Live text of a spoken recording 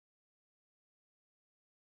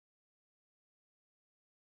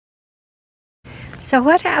So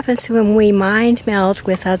what happens when we mind meld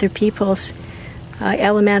with other people's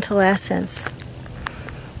elemental essence?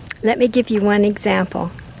 Let me give you one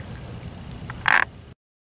example.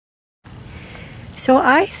 So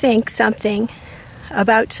I think something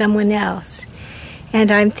about someone else,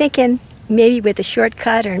 and I'm thinking maybe with a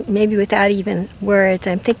shortcut or maybe without even words,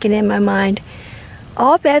 I'm thinking in my mind,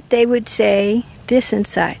 I'll bet they would say this and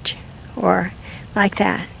such, or like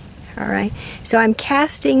that. All right? So I'm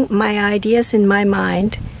casting my ideas in my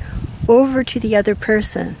mind over to the other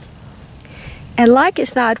person. And like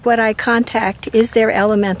as not, what I contact is their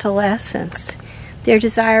elemental essence, their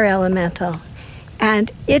desire elemental.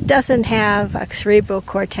 And it doesn't have a cerebral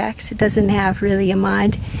cortex, it doesn't have really a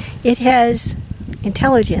mind. It has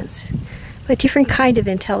intelligence, a different kind of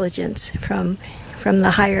intelligence from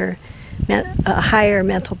the higher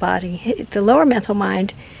mental body. The lower mental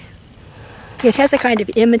mind, it has a kind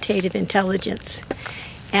of imitative intelligence,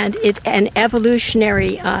 and it's an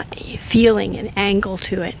evolutionary feeling and angle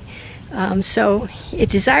to it. So it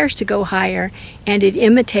desires to go higher, and it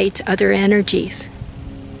imitates other energies.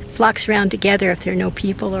 Flocks around together if there are no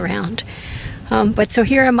people around. But so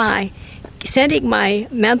here am I, sending my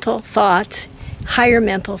mental thoughts, higher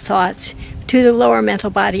mental thoughts, to the lower mental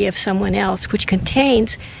body of someone else, which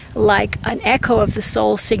contains like an echo of the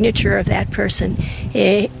soul signature of that person.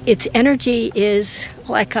 Its energy is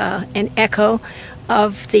like an echo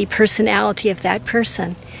of the personality of that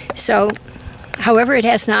person. So, however, it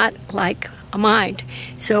has not like a mind.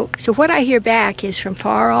 So what I hear back is from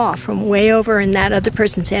far off, from way over in that other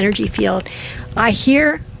person's energy field. I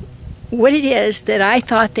hear what it is that I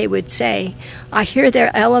thought they would say. I hear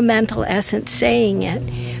their elemental essence saying it,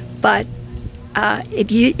 but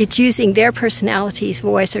it's using their personality's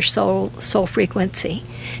voice or soul frequency.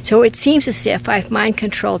 So it seems as if I've mind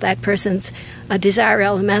controlled that person's desire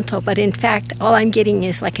elemental, but in fact all I'm getting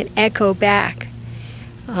is like an echo back.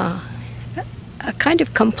 A kind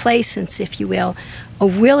of complacence, if you will, a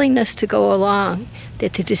willingness to go along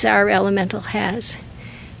that the desire elemental has,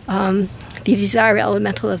 the desire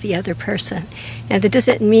elemental of the other person. And that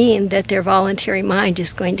doesn't mean that their voluntary mind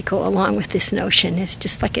is going to go along with this notion. It's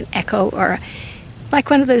just like an echo, or like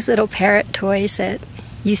one of those little parrot toys that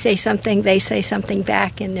you say something, they say something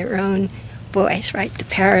back in their own voice, right? The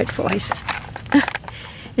parrot voice.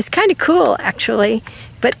 It's kind of cool, actually,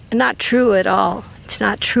 but not true at all. It's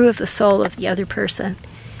not true of the soul of the other person.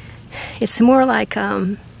 It's more like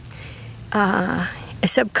a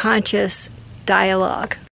subconscious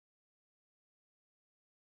dialogue.